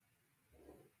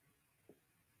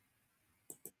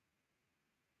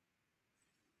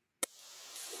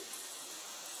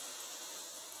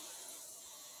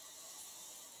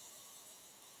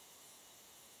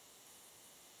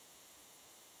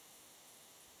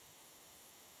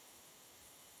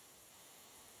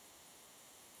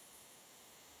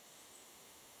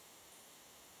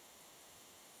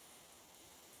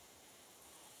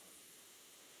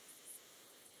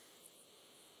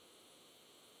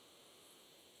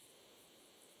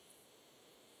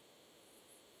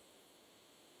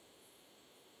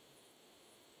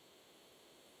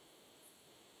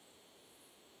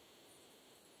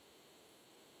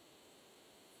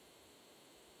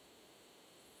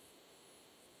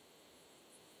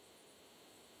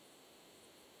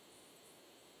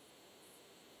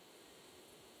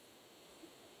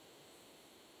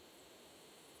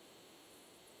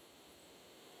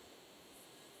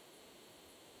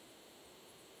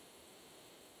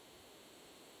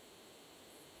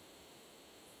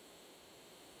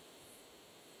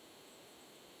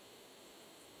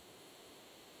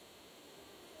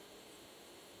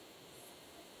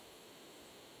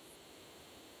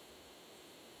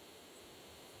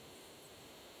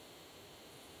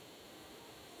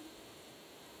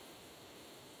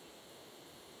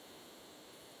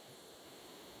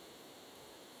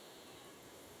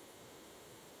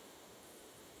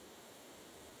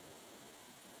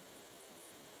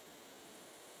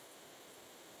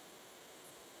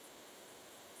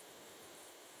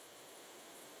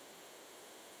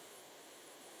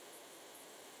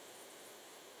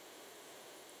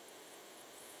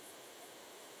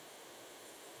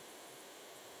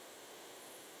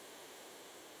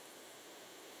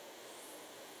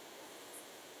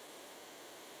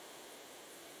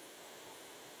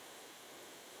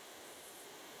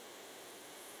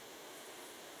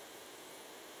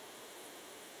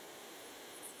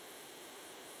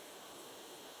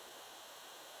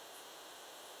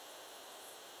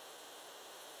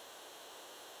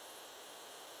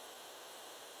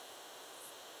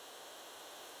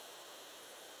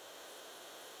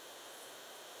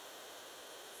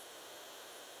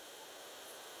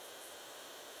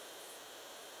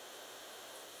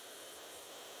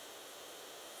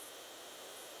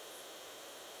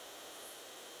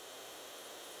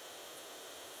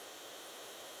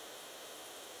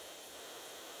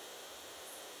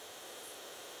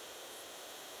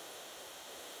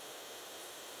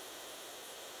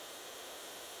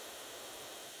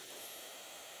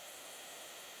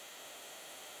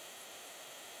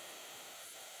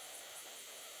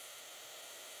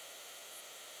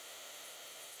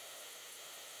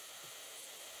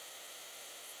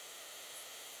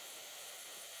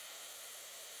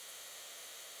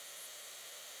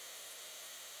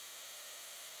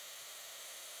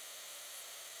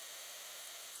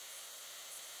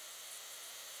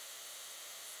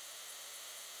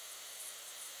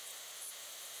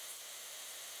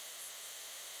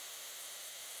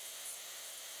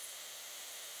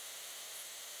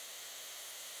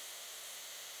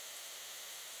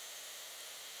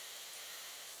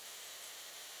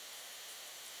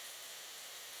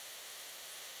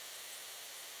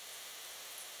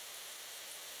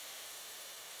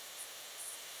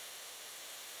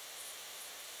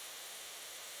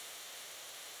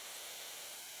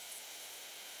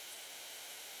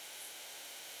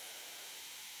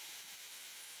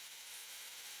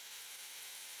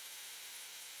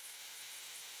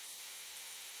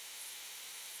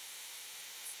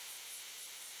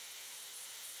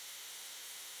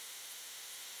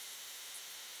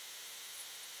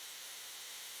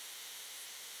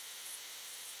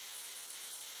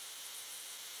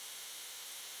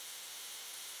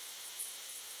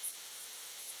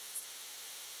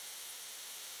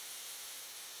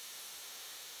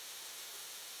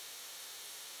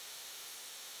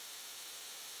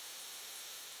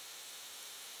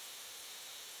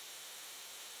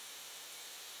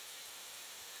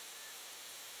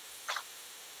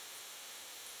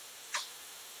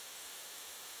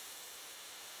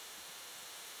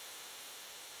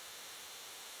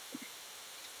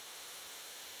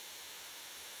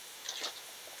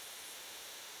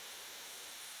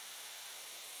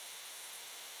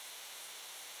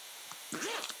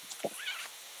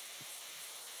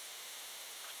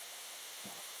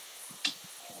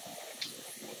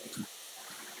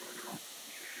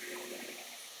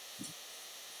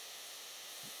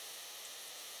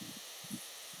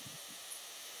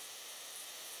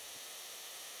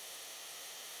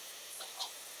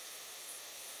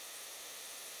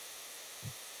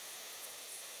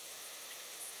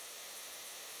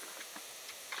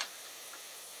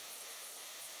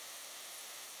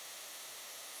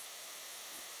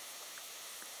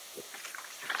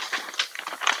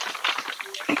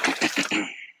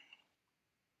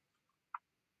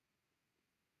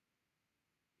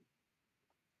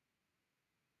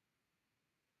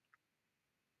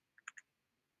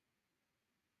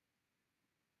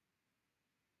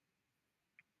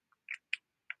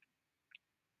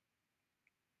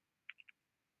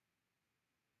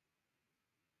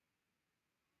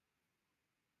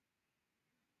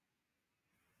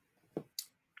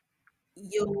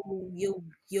Yo, yo,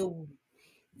 yo,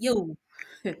 yo.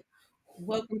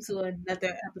 Welcome to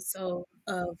another episode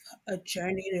of A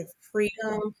Journey to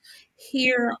Freedom.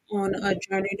 Here on A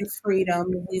Journey to Freedom,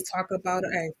 we talk about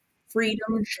our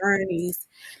freedom journeys.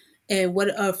 And what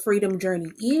a freedom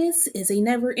journey is a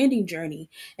never ending journey.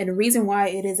 And the reason why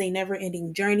it is a never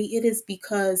ending journey, it is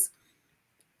because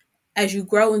as you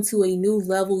grow into a new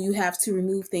level, you have to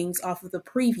remove things off of the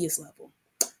previous level.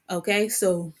 Okay,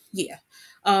 so yeah,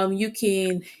 you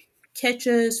can catch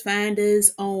us, find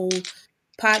us on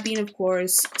Podbean, of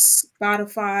course,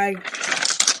 Spotify,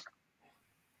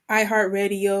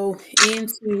 iHeartRadio,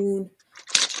 Intune,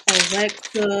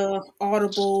 Alexa,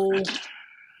 Audible,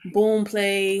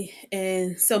 Boomplay,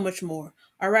 and so much more.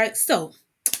 All right, so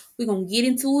we're gonna get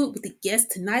into it with the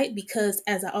guest tonight because,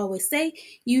 as I always say,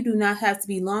 you do not have to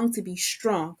be long to be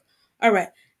strong. All right,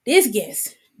 this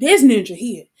guest, this ninja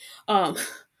here, um,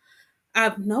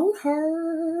 I've known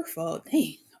her for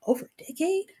over a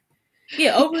decade.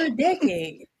 Yeah, over a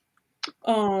decade.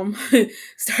 Um,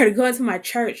 started going to my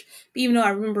church, even though I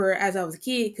remember her as I was a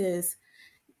kid, because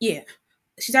yeah,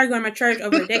 she started going to my church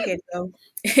over a decade ago.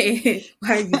 Why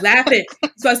are you laughing?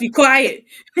 You're supposed to be quiet.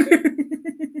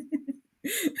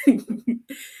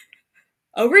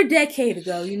 Over a decade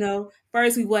ago,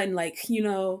 first we wasn't like,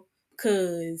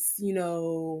 cause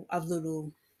I was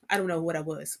little. I don't know what I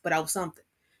was, but I was something.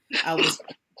 I was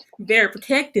very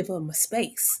protective of my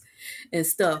space and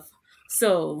stuff.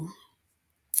 So,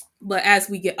 but as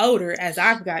we get older, as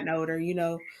I've gotten older,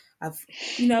 I've,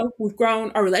 we've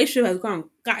grown, our relationship has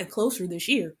gotten closer this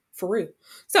year, for real.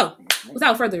 So,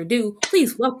 without further ado,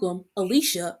 please welcome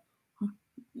Alicia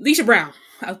Brown.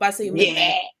 I was about to say your middle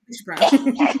name, Yeah. Alicia Brown.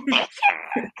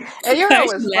 And you Why know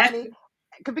is she what's funny? laughing?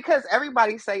 Because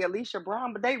everybody say Alicia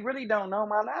Brown, but they really don't know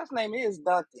my last name is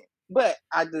Duncan. But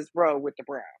I just roll with the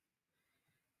Brown.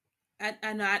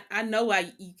 I know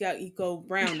why you go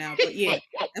Brown now, but yeah,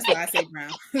 that's why I say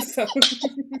Brown. So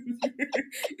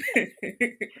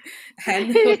I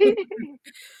know.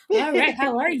 All right,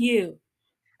 how are you?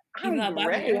 Even though I'm I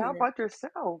bothered you great. How earlier. about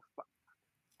yourself?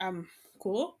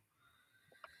 Cool.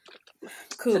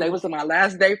 Today Cool. was my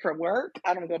last day for work.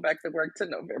 I don't go back to work till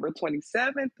November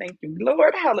 27th. Thank you,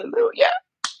 Lord. Hallelujah.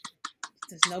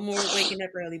 There's no more waking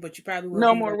up early, but you probably will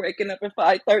No be more working. waking up at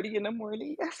 5:30 in the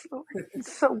morning. Yes, Lord.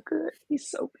 He's so good. He's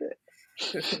so good.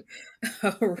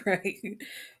 All right.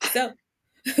 So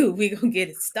we gonna get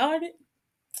it started.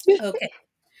 Okay.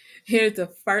 Here's the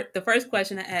first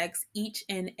question I ask each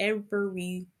and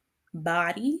every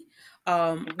body.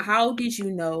 How did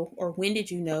you know or when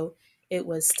did you know it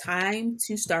was time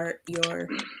to start your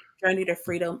journey to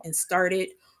freedom and start it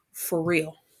for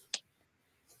real?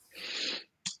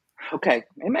 Okay.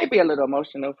 It may be a little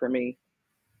emotional for me.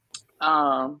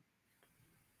 Um,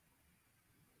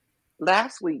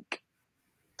 Last week,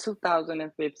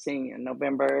 2015,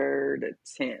 November the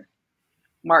 10th,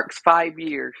 marks 5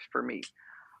 years for me.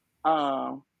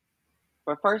 Um,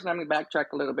 but first, let me backtrack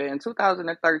a little bit. In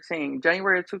 2013,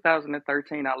 January of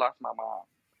 2013, I lost my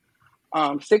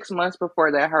mom. 6 months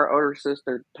before that, her older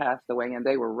sister passed away, and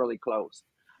they were really close.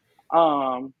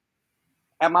 Um,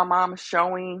 at my mom's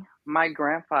showing, my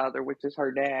grandfather, which is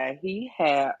her dad, he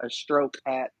had a stroke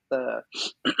at the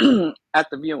at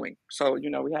the viewing. So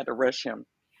we had to rush him.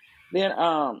 Then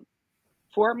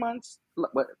 4 months,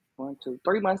 what, 1, 2,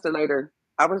 3 months later,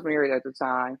 I was married at the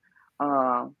time.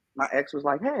 My ex was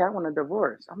like, "Hey, I want a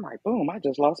divorce." I'm like, "Boom! I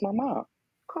just lost my mom.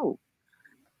 Cool."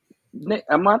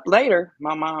 A month later,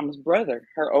 my mom's brother,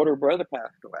 her older brother,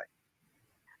 passed away.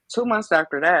 2 months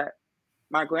after that,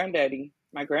 my granddad, he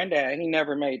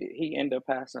never made it. He ended up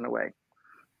passing away.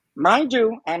 Mind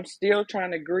you, I'm still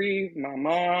trying to grieve my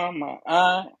mom, my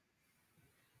aunt,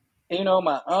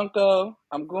 My uncle,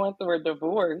 I'm going through a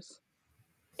divorce.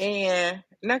 And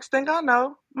next thing I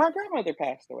know, my grandmother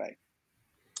passed away.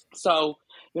 So,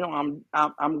 I'm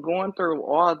going through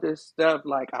all this stuff.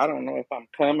 Like, I don't know if I'm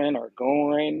coming or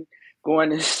going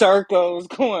in circles,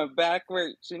 going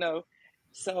backwards.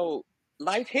 So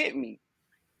life hit me.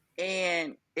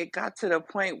 And it got to the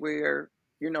point where,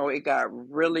 it got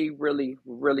really, really,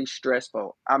 really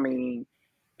stressful. I mean,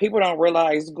 people don't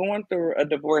realize going through a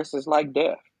divorce is like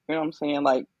death. You know what I'm saying?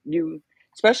 Like,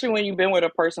 especially when you've been with a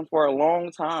person for a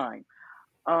long time.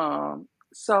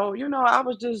 So, I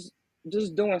was just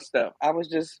doing stuff. I was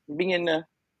just being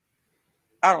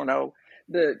I don't know,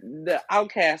 the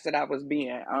outcast that I was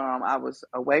being. I was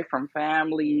away from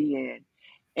family,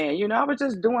 and I was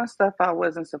just doing stuff I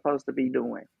wasn't supposed to be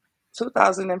doing.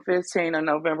 2015 on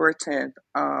November 10th,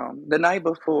 the night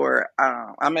before,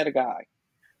 I met a guy.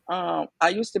 I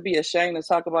used to be ashamed to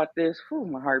talk about this. Whew,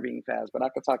 my heart beating fast, but I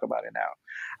could talk about it now.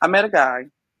 I met a guy,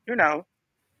 you know,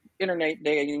 internet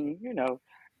dating,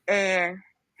 and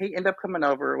he ended up coming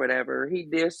over or whatever.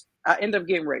 I ended up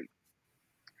getting raped.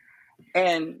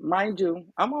 And mind you,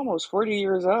 I'm almost 40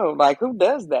 years old. Like, who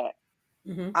does that?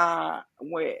 Mm-hmm.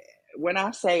 When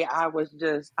I say I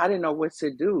didn't know what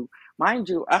to do. Mind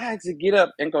you, I had to get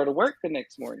up and go to work the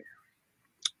next morning.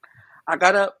 I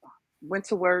got up, went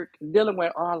to work, dealing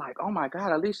with all like, oh my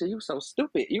God, Alicia, you so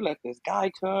stupid. You let this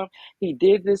guy come. He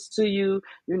did this to you.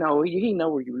 He know where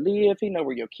you live. He know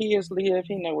where your kids live.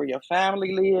 He know where your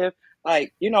family live.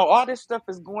 Like, all this stuff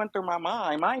is going through my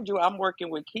mind. Mind you, I'm working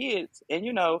with kids, and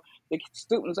the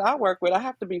students I work with, I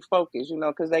have to be focused,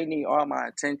 because they need all my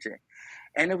attention.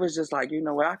 And it was just like, you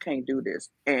know what, I can't do this.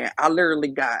 And I literally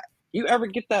got, you ever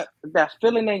get that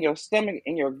feeling in your stomach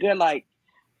and your gut, like,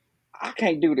 I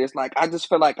can't do this. Like, I just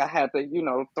feel like I had to,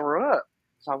 throw up.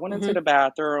 So I went into Mm-hmm. the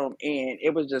bathroom, and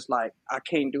it was just like, I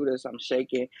can't do this. I'm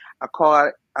shaking. I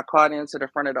called into the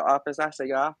front of the office. I said,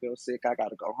 yo, I feel sick. I got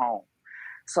to go home.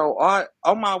 So I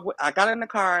got in the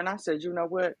car, and I said, you know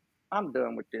what? I'm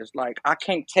done with this. Like, I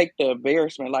can't take the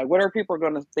embarrassment. Like, what are people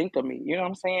going to think of me? You know what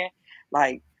I'm saying?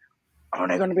 Like, oh,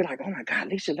 they're going to be like, oh my God,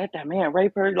 Lisa, let that man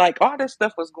rape her. Like, all this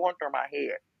stuff was going through my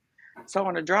head. So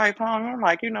on the drive home, I'm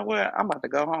like, you know what? I'm about to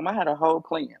go home. I had a whole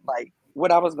plan, like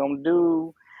what I was gonna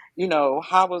do,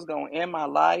 how I was gonna end my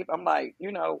life. I'm like,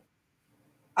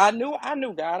 I knew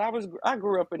God. I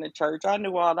grew up in the church. I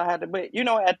knew all I had to, but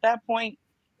at that point,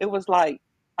 it was like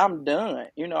I'm done.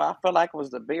 I felt like it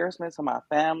was embarrassment to my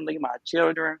family, my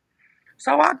children.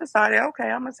 So I decided, okay,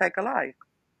 I'm gonna take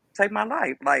my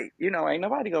life. Like, ain't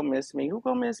nobody gonna miss me. Who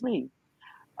gonna miss me?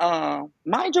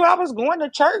 Mind you, I was going to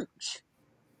church.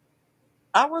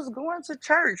 I was going to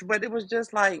church, but it was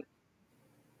just like,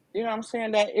 what I'm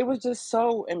saying, that it was just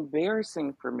so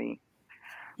embarrassing for me.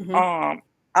 Mm-hmm. Um,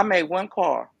 I made one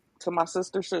call to my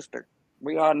sister.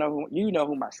 We all know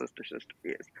who my sister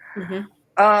is. Mm-hmm.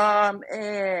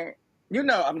 And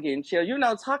I'm getting chill.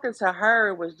 Talking to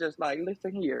her was just like,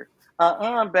 listen here,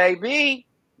 baby,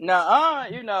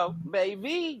 nuh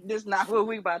baby, this not what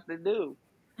we about to do.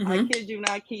 I Mm-hmm. kid you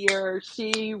not, Kier.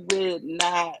 She would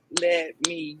not let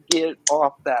me get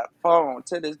off that phone.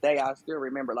 To this day, I still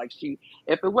remember. Like, if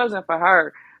it wasn't for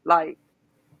her, like,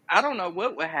 I don't know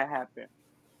what would have happened.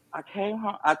 I came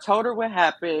home. I told her what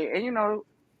happened, and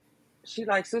she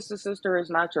like, sister,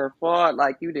 it's not your fault.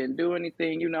 Like, you didn't do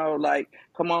anything. Like,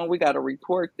 come on, we got to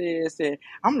report this. And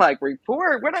I'm like,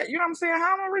 report? What? You know what I'm saying?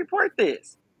 How am I gonna report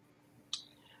this?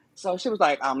 So she was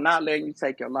like, I'm not letting you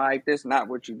take your life. This is not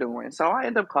what you're doing. So I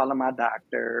ended up calling my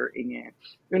doctor and,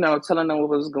 telling him what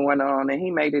was going on. And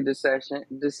he made a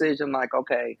decision like,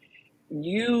 okay,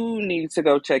 you need to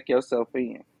go check yourself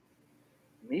in.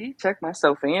 Me check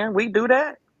myself in? We do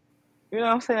that? You know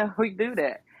what I'm saying? We do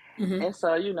that. Mm-hmm. And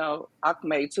so, I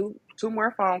made two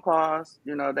more phone calls.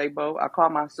 I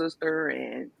called my sister,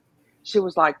 and she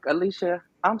was like, Alicia,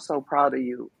 I'm so proud of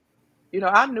you.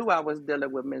 I knew I was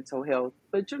dealing with mental health,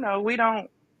 but we don't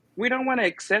want to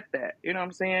accept that. You know what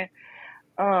I'm saying?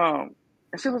 And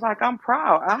she was like, I'm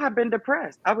proud. I have been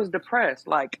depressed. I was depressed.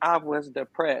 Like, I was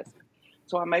depressed.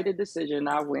 So I made a decision.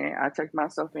 I went, I checked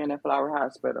myself in at Flower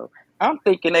Hospital. I'm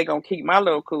thinking they're going to keep my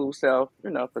little cool self,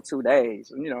 for 2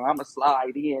 days. And, I'm going to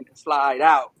slide in and slide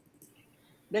out.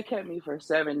 They kept me for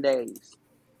 7 days.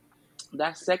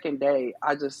 That second day,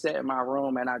 I just sat in my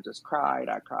room and I just cried.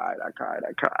 I cried. I cried.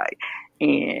 I cried.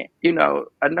 And,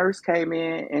 a nurse came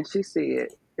in and she said,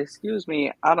 excuse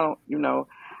me, I don't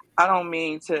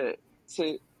mean to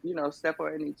step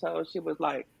on any toes. She was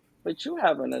like, but you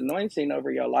have an anointing over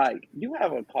your life. You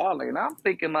have a calling. And I'm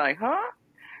thinking like, huh?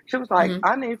 She was like, Mm-hmm.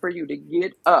 I need for you to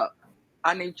get up.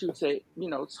 I need you to,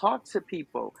 talk to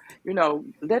people.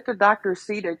 Let the doctor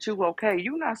see that you okay.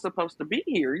 You're not supposed to be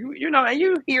here. And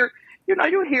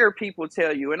you hear people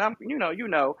tell you, and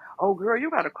oh girl,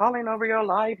 you got a calling over your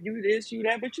life. You this, you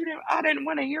that, but I didn't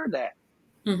want to hear that.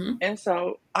 Hmm. And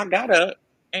so I got up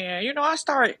and, I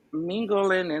started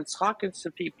mingling and talking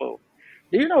to people.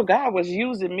 Do you know God was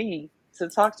using me to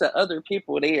talk to other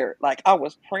people there? Like I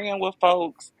was praying with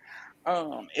folks.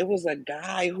 It was a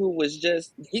guy who was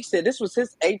he said this was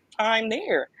his eighth time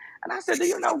there. And I said, do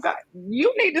you know God,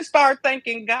 you need to start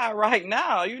thanking God right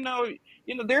now.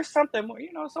 There's something more,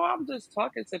 so I'm just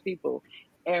talking to people.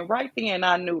 And right then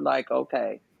I knew like,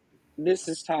 okay, this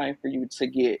is time for you to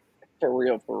get for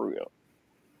real, for real.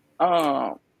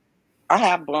 Um, I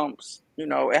have bumps,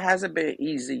 it hasn't been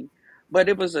easy, but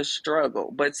it was a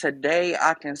struggle. But today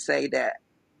I can say that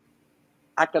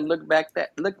I can look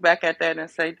back at that and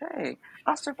say, dang,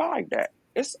 I survived that.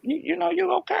 It's you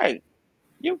okay.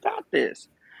 You got this.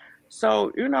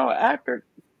 So, after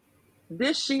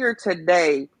this year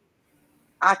today,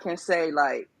 I can say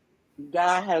like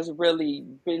God has really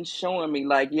been showing me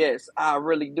like, yes, I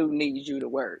really do need you to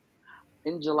work.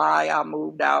 In July I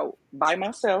moved out by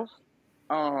myself.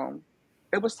 Um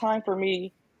it was time for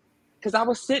me because I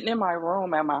was sitting in my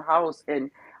room at my house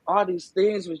and all these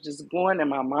things was just going in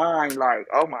my mind like,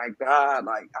 oh my God,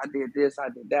 like I did this, I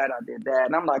did that, I did that.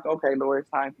 And I'm like, okay, Lord,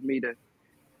 it's time for me to,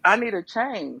 I need a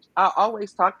change. I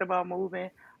always talked about moving.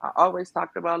 I always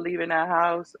talked about leaving that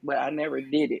house, but I never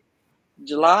did it.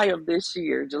 July of this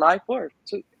year, July 4th,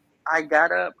 I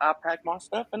got up, I packed my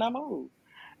stuff, and I moved.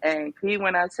 And P,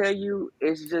 when I tell you,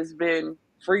 it's just been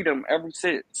freedom ever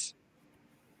since.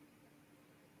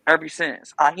 Ever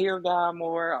since. I hear God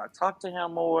more, I talk to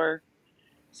him more.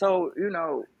 So,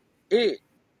 it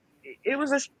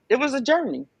it was a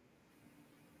journey,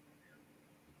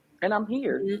 and I'm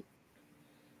here.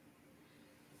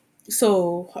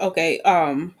 So, okay,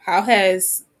 how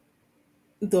has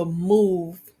the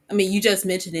move, I mean, you just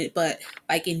mentioned it, but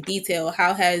like in detail,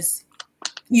 how has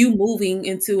you moving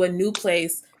into a new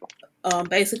place,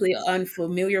 basically an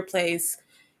unfamiliar place,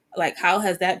 like how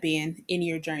has that been in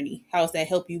your journey? How has that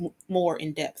helped you more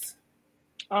in depth?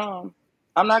 Um,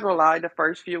 I'm not gonna lie, the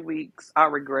first few weeks I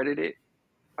regretted it.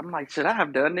 I'm like, should I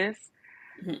have done this?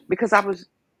 Mhm. Because I was,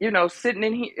 sitting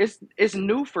in here. It's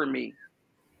new for me,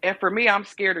 and for me, I'm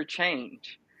scared of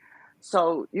change.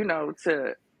 So,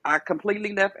 to I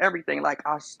completely left everything. Like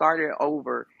I started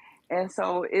over. And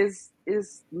so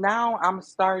is now I'm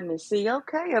starting to see,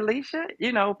 okay, Alicia,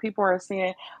 people are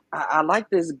saying, I like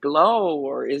this glow,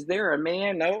 or is there a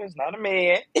man? No, it's not a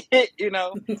man. you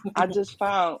know, I just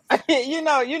found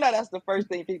that's the first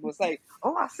thing people say.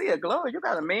 Oh, I see a glow. You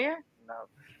got a man?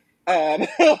 No.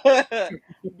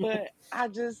 But I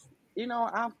just,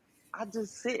 I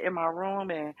just sit in my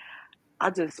room and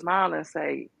I just smile and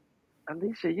say,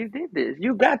 Alicia, you did this.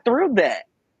 You got through that.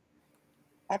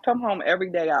 I come home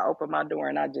every day, I open my door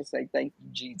and I just say, thank you,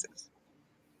 Jesus.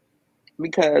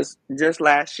 Because just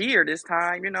last year, this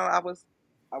time, I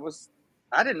was,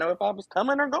 I didn't know if I was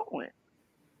coming or going.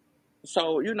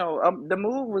 So, the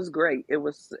move was great. It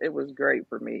was great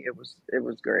for me. It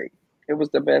was great. It was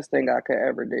the best thing I could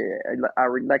ever did.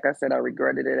 Like I said, I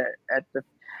regretted it at the.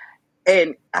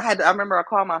 And I remember I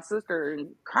called my sister and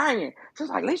crying. She was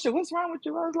like, Alicia, what's wrong with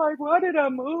you? I was like, why did I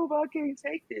move? I can't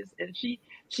take this. And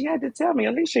she had to tell me,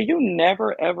 Alicia, you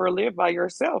never ever live by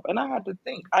yourself. And I had to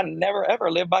think, I never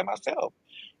ever lived by myself.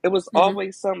 It was Hmm.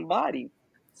 always somebody.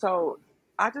 So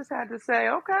I just had to say,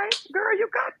 okay, girl, you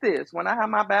got this. When I have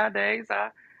my bad days,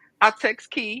 I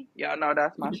text Key. Y'all know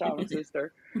that's my shouting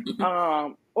sister.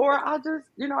 Or I just,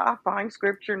 I find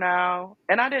scripture now.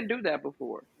 And I didn't do that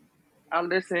before. I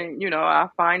listen, I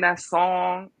find that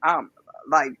song.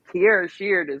 Like Kiera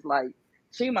Sheard is like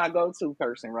she my go-to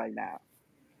person right now.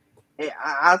 And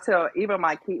I'll tell even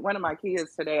one of my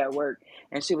kids today at work,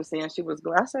 and she was saying she was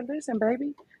glad. I said, "Listen,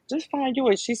 baby, just find you."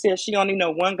 And she said she only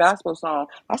know one gospel song.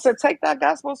 I said, "Take that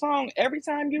gospel song every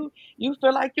time you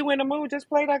feel like you in the mood. Just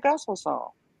play that gospel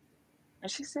song."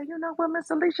 And she said, "You know what, Miss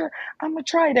Alicia, I'm gonna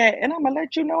try that, and I'm gonna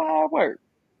let you know how it works."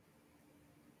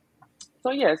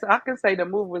 So yes, I can say the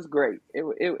move was great. It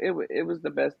was the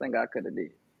best thing I could have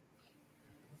did.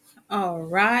 All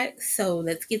right, so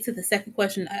let's get to the second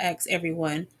question I ask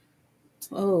everyone.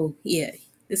 Oh yeah,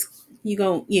 this you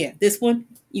gon' yeah this one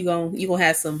you gonna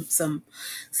have some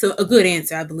a good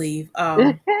answer, I believe.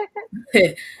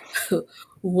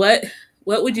 what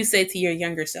what would you say to your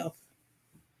younger self?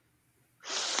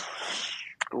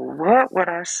 What would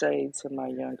I say to my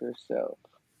younger self?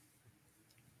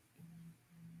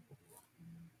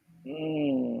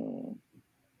 Mm,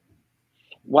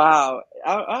 Wow,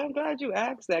 I'm glad you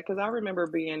asked that because I remember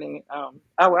being in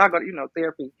I go to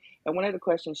therapy, and one of the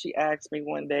questions she asked me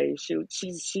one day,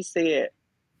 she said,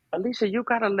 "Alicia, you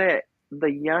gotta let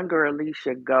the younger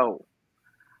Alicia go."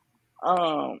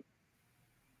 Um,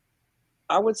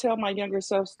 I would tell my younger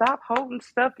self, stop holding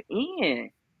stuff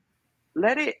in.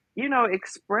 Let it,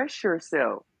 express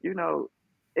yourself.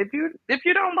 If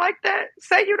you don't like that,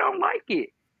 say you don't like it.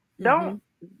 Don't Mm-hmm.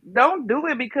 don't do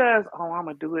it because, oh, I'm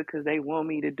gonna do it because they want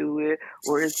me to do it,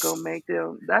 or it's gonna make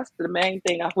them. That's the main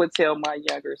thing I would tell my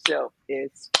younger self.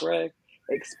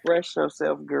 Express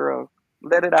yourself, girl.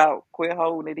 Let it out. Quit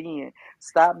holding it in.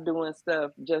 Stop doing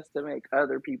stuff just to make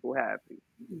other people happy.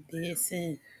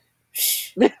 Listen,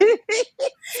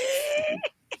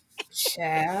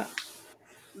 child.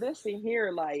 Listen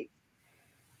here, like,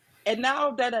 and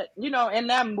now that and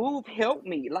that move helped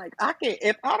me. Like, I can,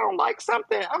 if I don't like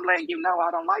something, I'm letting you know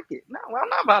I don't like it. No, I'm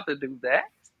not about to do that.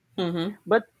 Mm-hmm.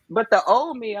 But the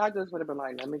old me, I just would have been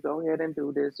like, let me go ahead and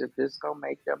do this if this gonna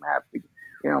make them happy.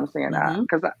 You know what I'm saying? Mm-hmm.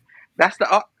 Because that's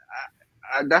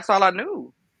that's all I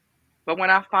knew. But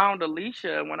when I found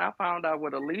Alicia, when I found out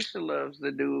what Alicia loves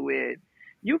to do,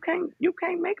 you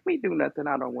can't make me do nothing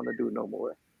I don't want to do no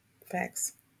more.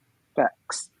 Facts.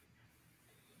 Facts.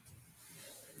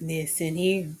 Listen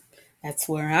here. That's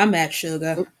where I'm at,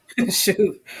 sugar.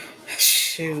 Shoot.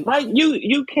 Shoot. Like,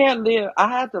 you can't live. I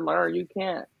had to learn you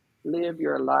can't live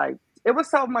your life. It was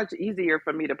so much easier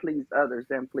for me to please others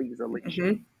than please Alicia.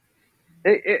 Mm-hmm.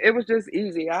 It was just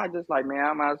easy. I just like, man,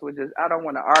 I might as well just. I don't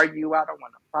want to argue. I don't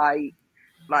want to fight.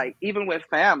 Like, even with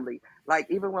family, like,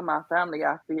 even with my family,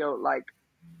 I feel like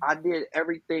I did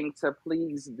everything to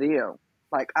please them.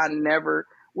 Like, I never.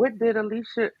 What did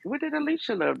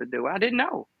Alicia love to do? I didn't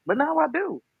know, but now I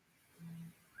do.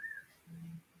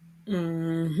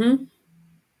 Mm-hmm.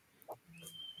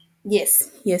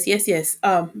 Yes. Yes. Yes. Yes.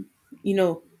 You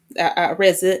know, I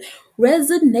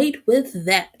resonate with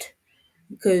that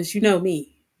because you know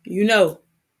me. You know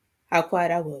how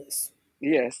quiet I was.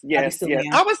 Yes, Probably yes, still yes.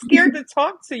 am. I was scared to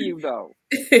talk to you though.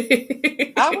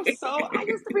 I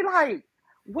used to be like,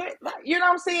 what, like, you know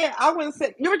what I'm saying? I wouldn't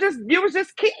say you was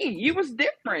just key. You was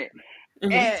different. Hmm.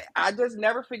 And I just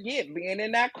never forget being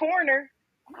in that corner.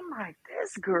 And I'm like,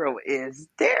 this girl is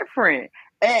different.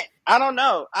 And I don't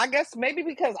know. I guess maybe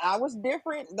because I was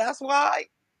different, that's why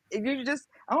you just,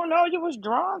 I don't know, you was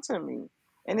drawn to me.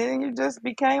 And then you just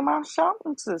became my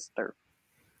shouting sister.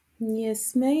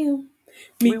 Yes, ma'am.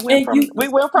 We Me went and from you we was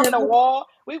went from the never. wall,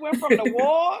 we went from the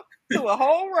wall to a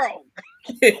whole row.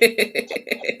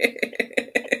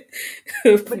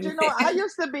 But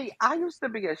I used to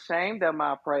be ashamed of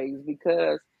my praise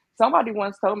because somebody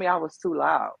once told me I was too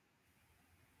loud.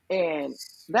 And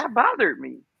that bothered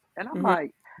me. And I'm Mhm,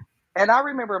 like, and I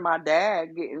remember my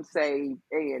dad getting saved,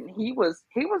 and he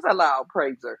was a loud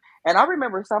praiser. And I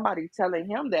remember somebody telling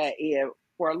him that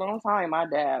for a long time my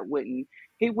dad wouldn't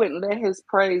let his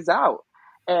praise out.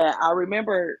 And I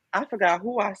remember I forgot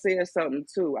who I said something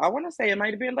to. I want to say it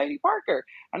might have been Lady Parker.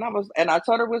 And I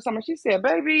told her with something. She said,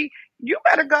 "Baby, you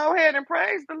better go ahead and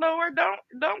praise the Lord.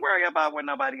 Don't worry about what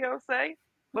nobody else say."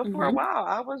 But for a mhm. while,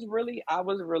 I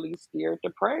was really scared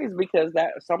to praise because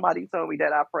that somebody told me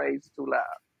that I praised too loud.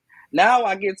 Now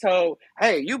I get told,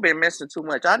 "Hey, you've been missing too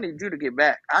much. I need you to get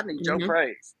back. I need your Mhm.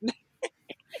 praise."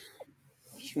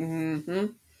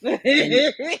 Mhm. And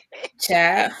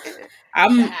child,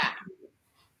 I'm Child.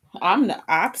 I'm the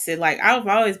opposite. Like I've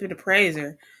always been a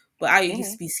praiser, but I used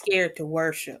Hmm. to be scared to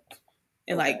worship.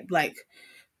 And Okay.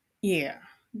 yeah,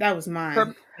 that was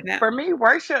mine. For And that. for me,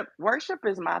 worship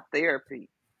is my therapy.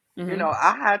 Mhm.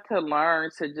 I had to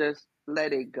learn to just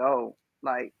let it go.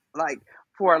 Like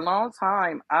for a long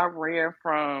time, I ran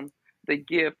from the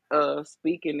gift of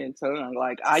speaking in tongues.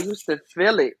 Like, I used to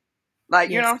feel it.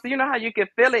 Like, Yes. so you know how you can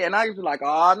feel it, and I used to be like,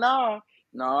 oh no,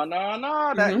 no, no,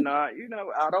 no, that Mhm. no,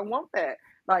 I don't want that.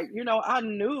 Like, I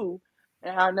knew,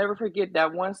 and I'll never forget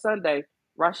that one Sunday.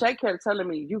 Rashay kept telling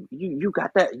me, you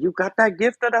got that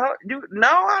gift of the you no,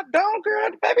 I don't, girl,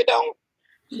 baby, don't.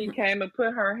 She Mhm. came and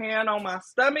put her hand on my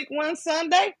stomach one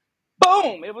Sunday.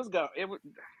 Boom, it was gone. It was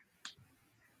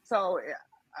so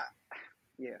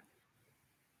yeah.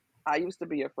 I used to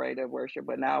be afraid of worship,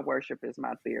 but now worship is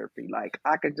my therapy. Like,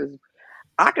 I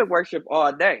could worship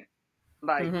all day.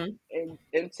 Like, Mhm.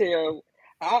 until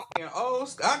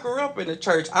I grew up in the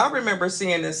church. I remember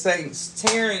seeing the saints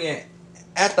tearing it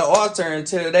at the altar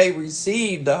until they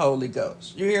received the Holy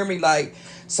Ghost. You hear me? Like,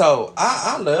 so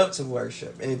I love to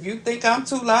worship. And if you think I'm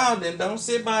too loud, then don't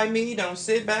sit by me. Don't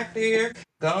sit back there.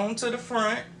 Go on to the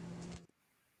front.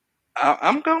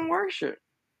 I'm gonna worship.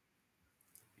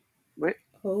 But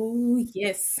Oh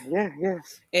yes. yeah,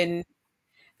 yes. And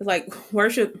Like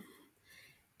worship,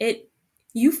 it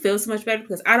you feel so much better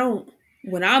because I don't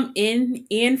when I'm in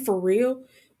for real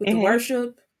with the Mhm.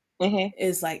 worship, Mhm.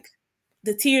 is like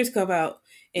the tears come out.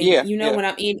 And Yeah. Yeah. when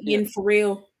I'm Yeah. in for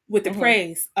real with the Mhm.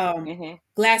 praise, Mhm.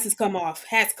 glasses come off,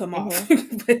 hats come off.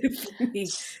 Mhm. But for me,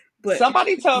 but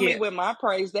Somebody told me yeah. with my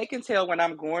praise, they can tell when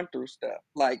I'm going through stuff.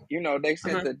 Like, they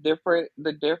said Uh-huh. the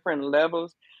different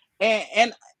levels. And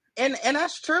and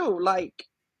that's true. Like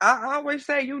I always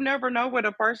say you never know what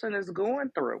a person is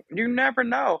going through. You never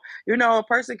know. A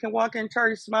person can walk in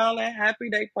church smiling, happy,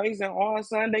 they praising all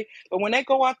Sunday, but when they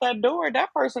go out that door,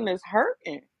 that person is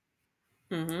hurting.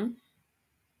 Hmm.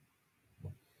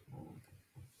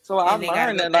 So I And they gotta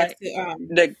learned go that back like to the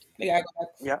they gotta go back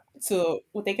yeah. to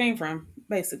what they came from,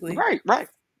 basically. Right, right.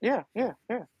 Yeah, yeah,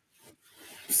 yeah.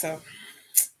 So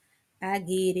I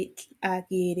get it. I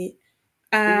get it.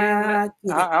 Yeah, I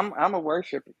get it. I'm a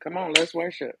worshiper. Come on, let's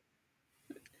worship.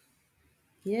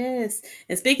 Yes.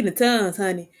 And speaking of tongues,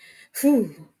 honey,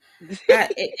 whew,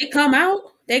 they come out.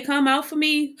 They come out for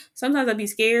me. Sometimes I be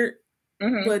scared,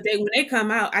 Hmm. but when they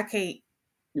come out, I can't.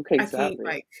 You I can't stop can't it.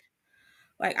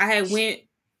 like I had went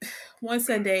one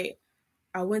Sunday.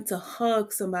 I went to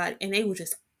hug somebody, and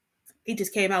it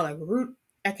just came out like root.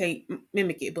 I can't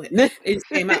mimic it, but it just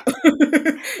came out.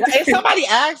 And somebody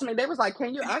asked me, they was like,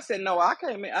 "Can you?" I said, "No, I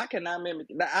can't. I cannot mimic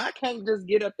it. I can't just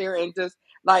get up there and just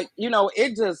like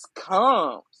it just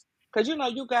comes because you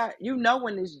got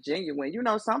when it's genuine.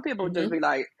 Some people just Hmm. be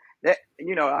like that.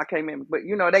 I can't mimic, but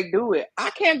they do it.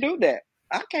 I can't do that.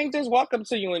 I can't just walk up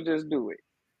to you and just do it.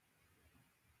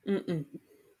 Mm-mm.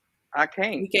 I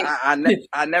can't. We can't.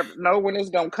 I never know when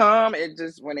it's gonna come. It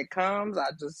just when it comes,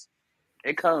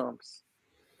 it comes.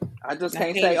 I just I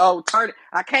can't say, can't. "Oh, turn it."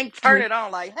 I can't turn it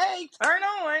on like, "Hey, turn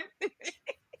on."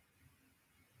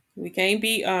 We can't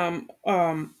be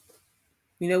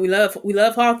we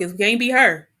love Hawkins. We can't be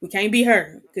her. We can't be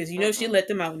her because she'll Mm-mm, let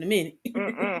them out in a minute.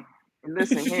 mm-mm.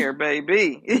 Listen here,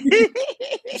 baby.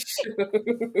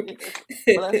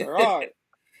 Bless her heart.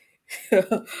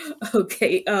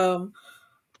 Okay.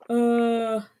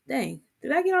 Dang.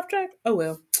 Did I get off track? Oh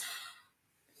well.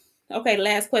 Okay.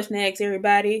 Last question to ask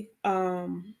everybody.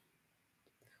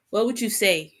 What would you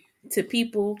say to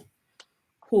people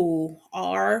who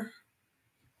are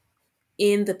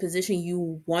in the position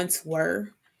you once were,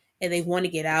 and they want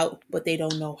to get out, but they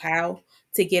don't know how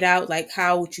to get out? Like,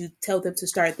 how would you tell them to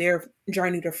start their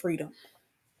journey to freedom?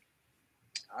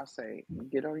 I say,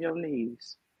 get on your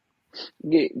knees.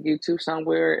 Get to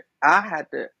somewhere. I had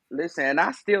to listen, and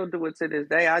I still do it to this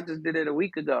day. I just did it a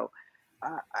week ago.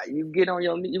 You get on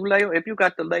your you lay if you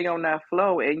got to lay on that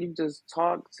floor and you just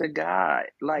talk to God,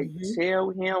 like Hmm. tell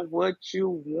Him what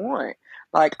you want.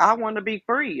 Like I want to be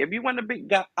free. If you want to be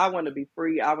God, I want to be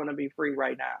free. I want to be free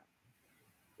right now.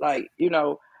 Like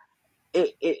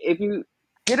if you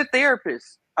get a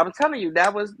therapist, I'm telling you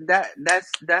that's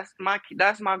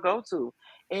my go-to.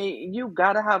 And you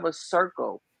gotta have a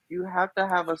circle. You have to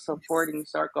have a Yes. supporting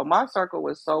circle. My circle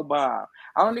was so bomb.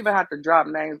 I don't even have to drop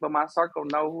names, but my circle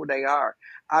know who they are.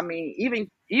 I mean,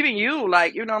 even you,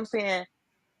 like, you know what I'm saying?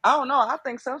 I don't know. I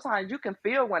think sometimes you can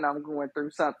feel when I'm going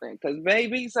through something. Cause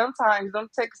baby, sometimes them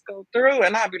texts go through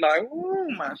and I be like,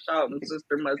 ooh, my shouting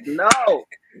sister must know.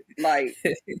 Like,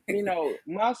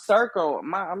 my circle,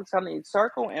 I'm telling you,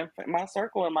 my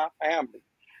circle and my family.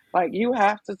 Like, you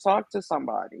have to talk to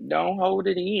somebody. Don't hold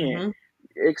it in. Hmm.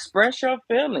 Express your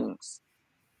feelings.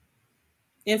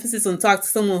 Emphasis on talk to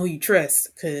someone who you trust,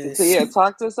 So because yeah,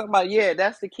 talk to somebody. Yeah,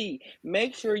 that's the key.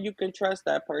 Make sure you can trust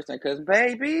that person. Cause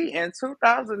baby, in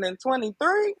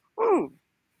 2023,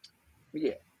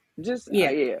 yeah, just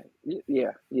yeah.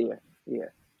 yeah, yeah, yeah.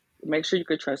 Make sure you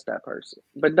can trust that person,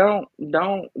 but don't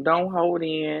hold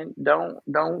in. Don't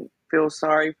feel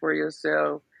sorry for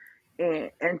yourself,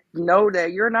 and know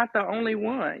that you're not the only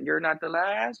one. You're not the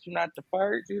last. You're not the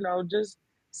first. Just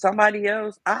somebody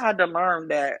else. I had to learn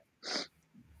that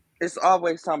it's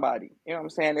always somebody. You know what I'm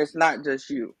saying? It's not just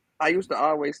you. I used to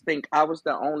always think I was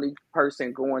the only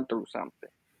person going through something,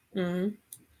 Hmm.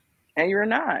 and you're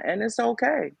not, and it's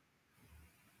okay.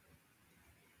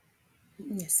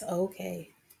 It's okay.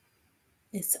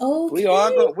 It's We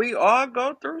all go okay. we all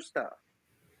go through stuff.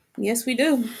 Yes, we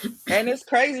do. And it's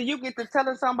crazy. You get to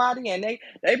telling somebody, and they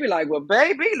be like, "Well,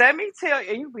 baby, let me tell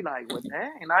you." And you be like, "Well,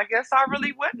 dang, I guess I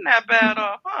really wasn't that bad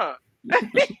off, huh?"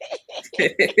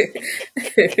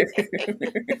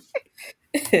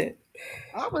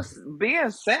 I was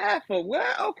being sad for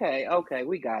what? Okay, okay,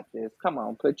 we got this. Come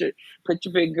on, put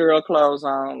your big girl clothes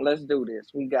on. Let's do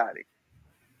this. We got it.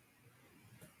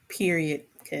 Period.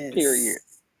 Because, Period.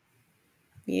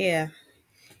 yeah,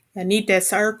 I need that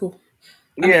circle.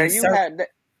 I Yeah, mean, you circle. had that.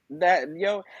 that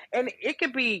yo, and it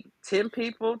could be 10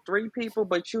 people, 3 people,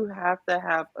 but you have to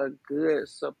have a good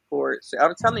support. So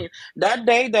I'm telling you, that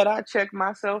day that I checked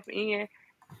myself in,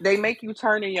 they make you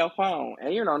turn in your phone,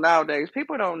 and nowadays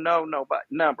people don't know nobody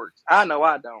numbers. I know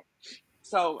I don't.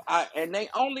 So and they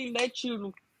only let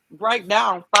you write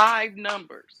down 5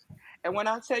 numbers. And when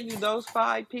I tell you those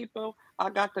 5 people, I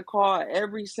got the call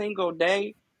every single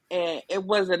day, and it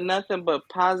wasn't nothing but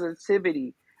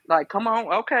positivity. Like, come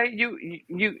on, okay,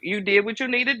 you did what you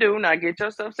need to do. Now get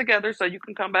yourself together so you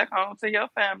can come back home to your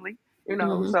family.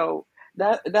 Hmm. So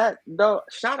that though,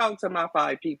 shout out to my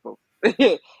 5 people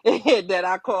that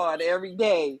I called every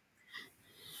day.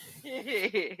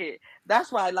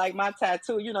 That's why, like my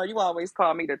tattoo. You always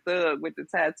call me the thug with the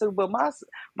tattoo, but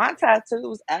my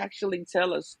tattoos actually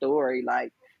tell a story.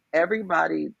 Like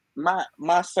everybody,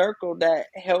 my circle that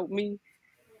helped me,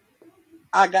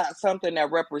 I got something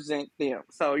that represent them.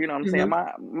 So you know what I'm saying. Hmm.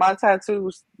 My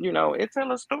tattoos, it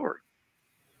tell a story.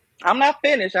 I'm not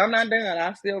finished. I'm not done.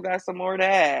 I still got some more to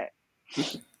add.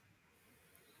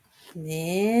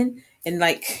 Man, and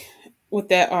like with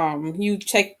that, you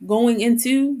check going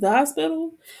into the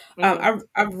hospital. Mhm.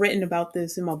 I've written about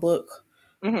this in my book.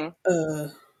 Mhm. Uh,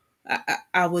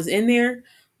 I was in there,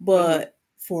 Mhm. but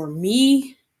for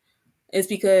me, it's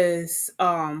because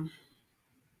I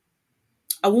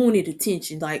wanted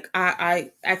attention. Like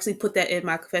I actually put that in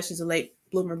my Confessions of Late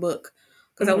Bloomer book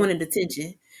because I Mhm. wanted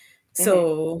attention. Mhm.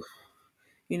 So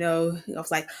I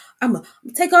was like, I'm gonna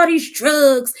take all these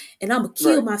drugs and I'm gonna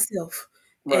kill Right. myself.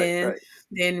 Right. And Right.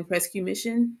 then rescue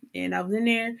mission, and I was in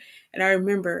there, and I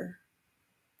remember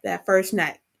that first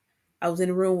night I was in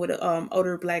a room with a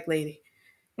older black lady,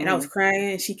 and I was Mhm.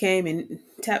 crying. And she came and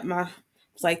tapped my,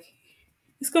 was like,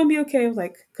 "It's gonna be okay." I was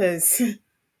like, "Cause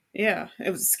yeah,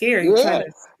 it was scary trying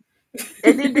Yes.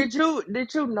 And then to."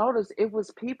 did you notice it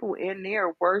was people in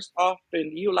there worse off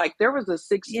than you? Like there was a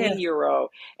Yeah. 16-year-old,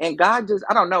 and God just,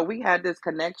 I don't know, we had this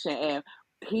connection, and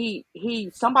he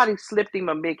somebody slipped him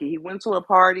a Mickey. He went to a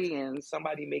party and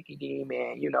somebody Mickey him,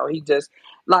 and he just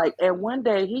like, and one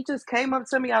day he just came up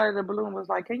to me out of the blue and was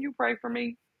like, "Can you pray for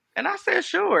me?" And I said,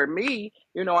 "Sure." Me,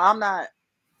 I'm not,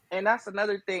 and that's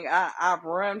another thing. I've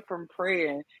run from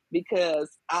praying because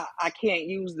I can't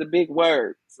use the big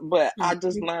words. But I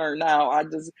just Mhm. learned now.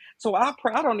 So I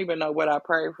pray. I don't even know what I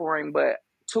prayed for him. But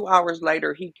 2 hours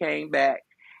later, he came back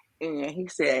and he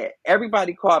said,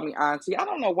 "Everybody called me auntie." I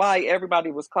don't know why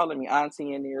everybody was calling me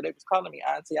auntie in there. They was calling me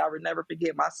auntie. I would never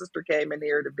forget. My sister came in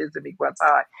there to visit me one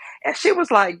time, and she was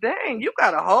like, "Dang, you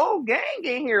got a whole gang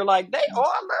in here. Like they all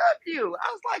love you."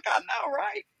 I was like, "I know,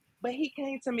 right?" But he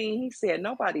came to me and he said,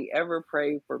 "Nobody ever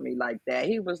prayed for me like that."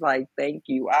 He was like, "Thank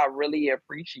you. I really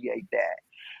appreciate that."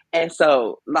 And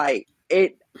so, like,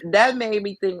 that made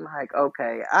me think, like,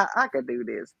 okay, I could do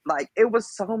this. Like, it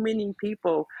was so many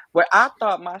people where I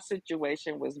thought my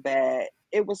situation was bad.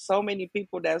 It was so many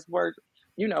people that's worse.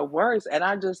 And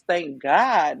I just thank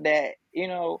God that,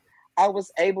 I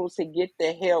was able to get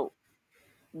the help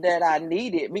that I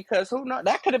needed, because who knows,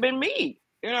 that could have been me.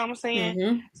 You know what I'm saying?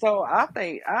 Mhm. So I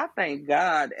thank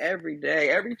God every day,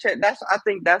 every check. I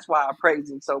think that's why I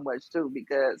praise Him so much too,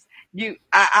 because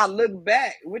I look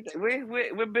back with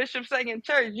Bishop singing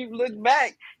church. You look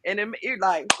back and you're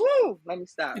like, whoo. Let me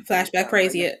Flashback stop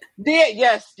right crazy now. it. Did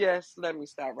yes. Let me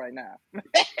stop right now.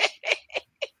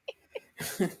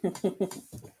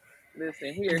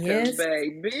 Listen here, cause Yes,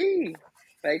 baby,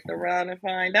 fake around and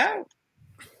find out.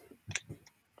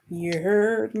 you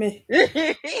heard me.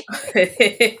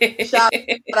 Shout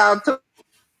out to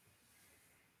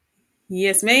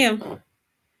Yes, ma'am.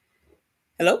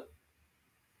 Hello?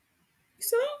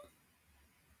 So,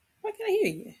 why can't I hear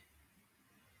you?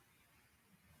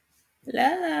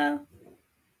 Hello?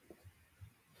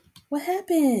 What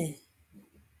happened?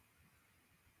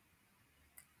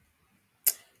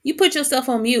 You put yourself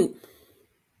on mute.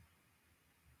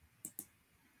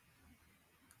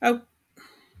 Oh,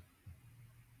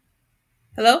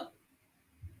 hello?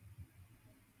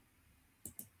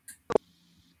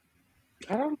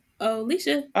 I don't. Oh,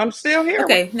 Alicia. I'm still here.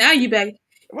 Okay, now you back.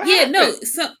 What Yeah, no, happened?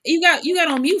 you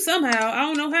got on mute somehow. I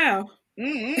don't know how.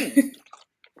 Mm-mm.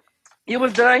 You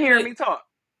was done hearing But me talk.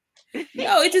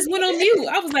 no, it just went on mute.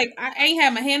 I was like, I ain't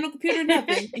had my hand on the computer,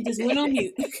 nothing. It just went on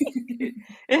mute.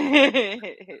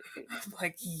 I'm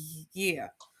like, yeah.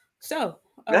 So,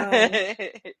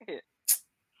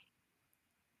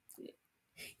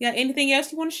 yeah, anything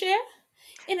else you want to share?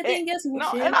 Eh, Anything else you want to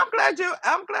no, share? and I'm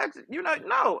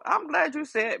glad you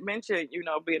said mentioned,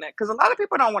 being in, because a lot of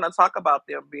people don't want to talk about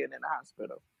them being in the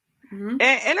hospital. Hmm.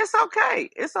 And it's okay.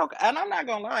 It's okay. And I'm not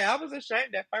gonna lie, I was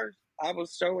ashamed at first. I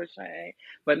was so ashamed.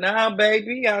 But now,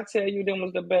 baby, I'll tell you, them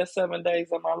was the best 7 days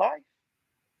of my life.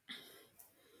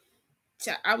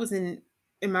 I was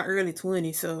in my early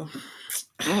 20s, so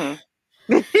Hmm.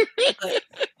 but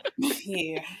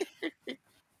yeah.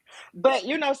 But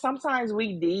sometimes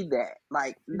we need that.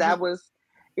 Like that Mhm. was,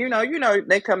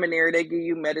 they come in there, they give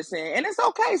you medicine, and it's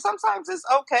okay. Sometimes it's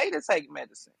okay to take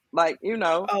medicine. Like,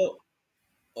 Oh,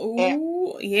 and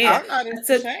oh yeah. I'm not I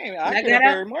took ashamed. when I I get got up out.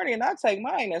 every morning and I take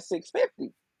mine at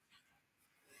 6:50.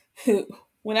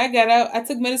 When I got out, I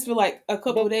took medicine for like a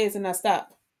couple of But days and I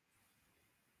stopped.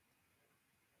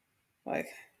 Like,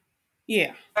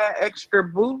 yeah. that extra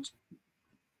boost,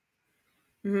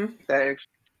 Hmm. that extra.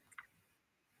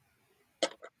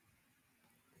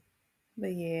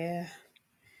 But yeah,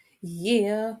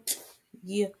 yeah,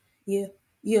 yeah, yeah,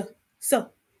 yeah.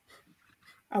 So,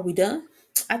 are we done?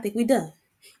 I think we done.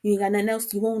 You ain't got nothing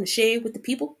else you want to share with the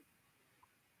people?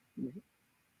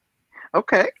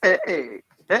 Okay. Hey,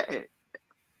 hey.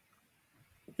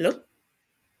 Hello.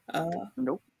 Uh,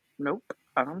 Nope. Nope.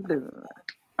 I'm done.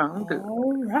 I'm done.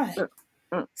 all right. Mm,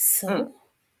 mm, mm. So,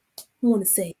 I want to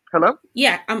say, Hello?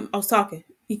 yeah, I was talking.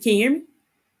 You can hear me?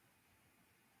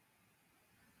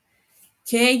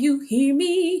 Can you hear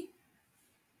me?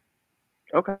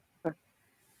 Okay.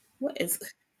 What is?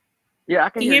 Yeah, I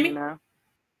can Can you hear hear you me? now.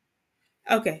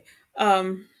 Okay.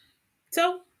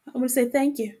 So I want to say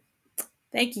thank you.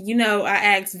 Thank you. You know, I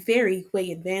asked very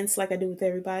way advanced, like I do with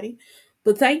everybody,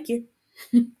 but thank you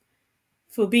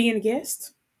for being a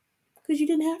guest because you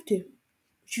didn't have to.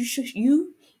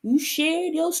 You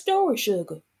shared your story,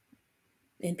 sugar,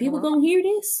 and You're people gonna welcome. hear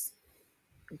this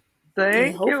and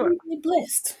Thank you. hopefully get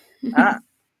blessed. I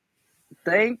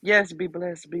yes, be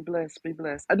blessed, be blessed, be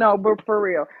blessed. No, but for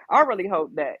real, I really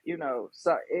hope that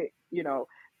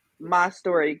my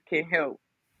story can help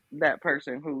that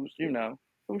person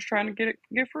who's trying to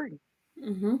get free.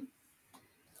 Hmm.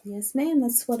 Yes, ma'am.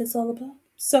 That's what it's all about.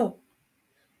 So,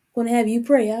 gonna have you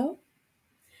pray out,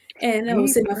 and I will Me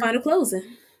say my pray, final closing,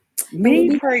 and we'll me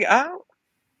be back. pray out.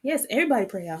 Yes, everybody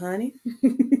pray out, honey.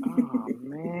 Oh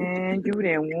man, you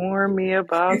didn't warn me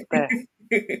about that.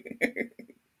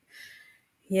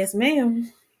 Yes,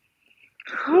 ma'am.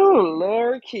 Oh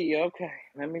Lord, key. Okay,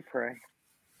 let me pray.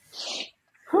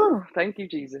 Whew, thank you,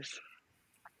 Jesus.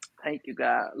 Thank you,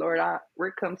 God. Lord,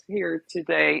 we're come here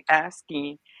today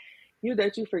asking you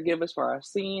that you forgive us for our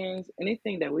sins,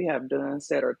 anything that we have done,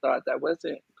 said, or thought that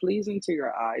wasn't pleasing to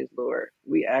your eyes, Lord.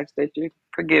 We ask that you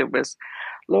forgive us.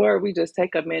 Lord, we just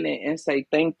take a minute and say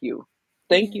thank you.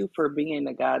 Thank Yes, you for being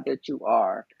the God that you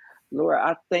are. Lord,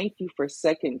 I thank you for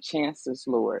second chances,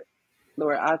 Lord.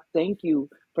 Lord, I thank you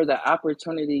for the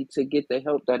opportunity to get the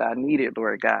help that I needed,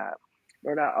 Lord God.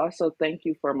 Lord, I also thank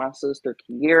you for my sister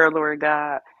Kiera, Lord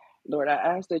God. Lord, I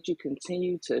ask that you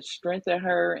continue to strengthen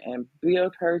her and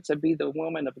build her to be the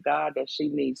woman of God that she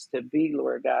needs to be,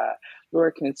 Lord God.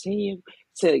 Lord, continue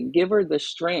to give her the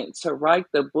strength to write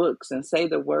the books and say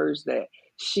the words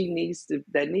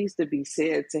that needs to be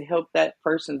said to help that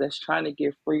person that's trying to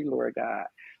get free, Lord God.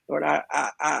 Lord,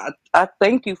 I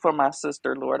thank you for my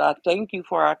sister, Lord. I thank you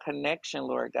for our connection,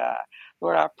 Lord God.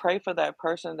 Lord, I pray for that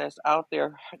person that's out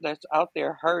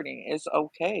there hurting. It's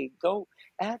okay. Go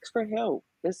ask for help.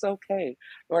 It's okay.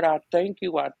 Lord, I thank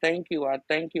you. I thank you. I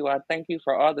thank you. I thank you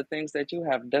for all the things that you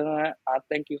have done. I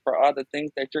thank you for all the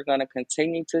things that you're going to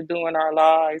continue to do in our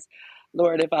lives.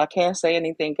 Lord, if I can't say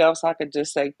anything else, I could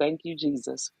just say thank you,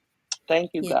 Jesus.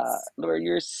 Thank you, God. yes, Lord,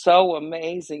 you're so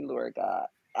amazing, Lord God.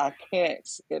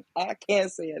 If I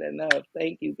can't say it enough,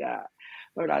 thank you, God.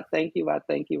 Lord, I thank you. I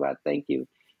thank you. I thank you.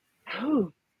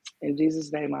 Whew. In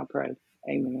Jesus' name I pray.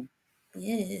 Amen.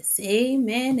 yes.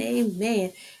 Amen.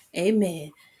 Amen.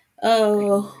 Amen.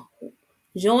 Uh, Amen.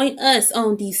 join us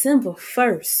on December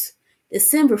 1st.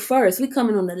 December 1st. We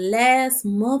coming on the last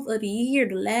month of the year,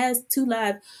 the last two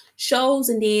live shows,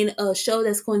 and then a show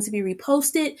that's going to be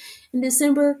reposted in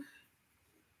December.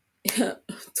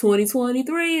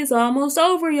 2023 is almost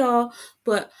over, y'all.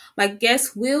 But my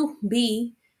guest will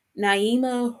be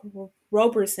Naima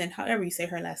Roberson, however you say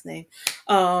her last name.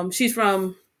 She's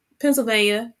from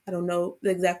Pennsylvania. I don't know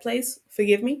the exact place.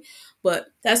 Forgive me, but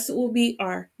that's will be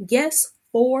our guest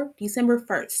for December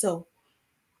 1st. So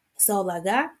that's all I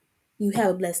got. You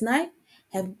have a blessed night.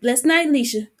 Have a blessed night,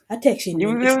 Alicia. I text you in a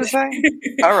You minute. do the same?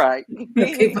 All right.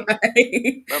 Okay,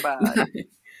 bye. Bye bye. Bye.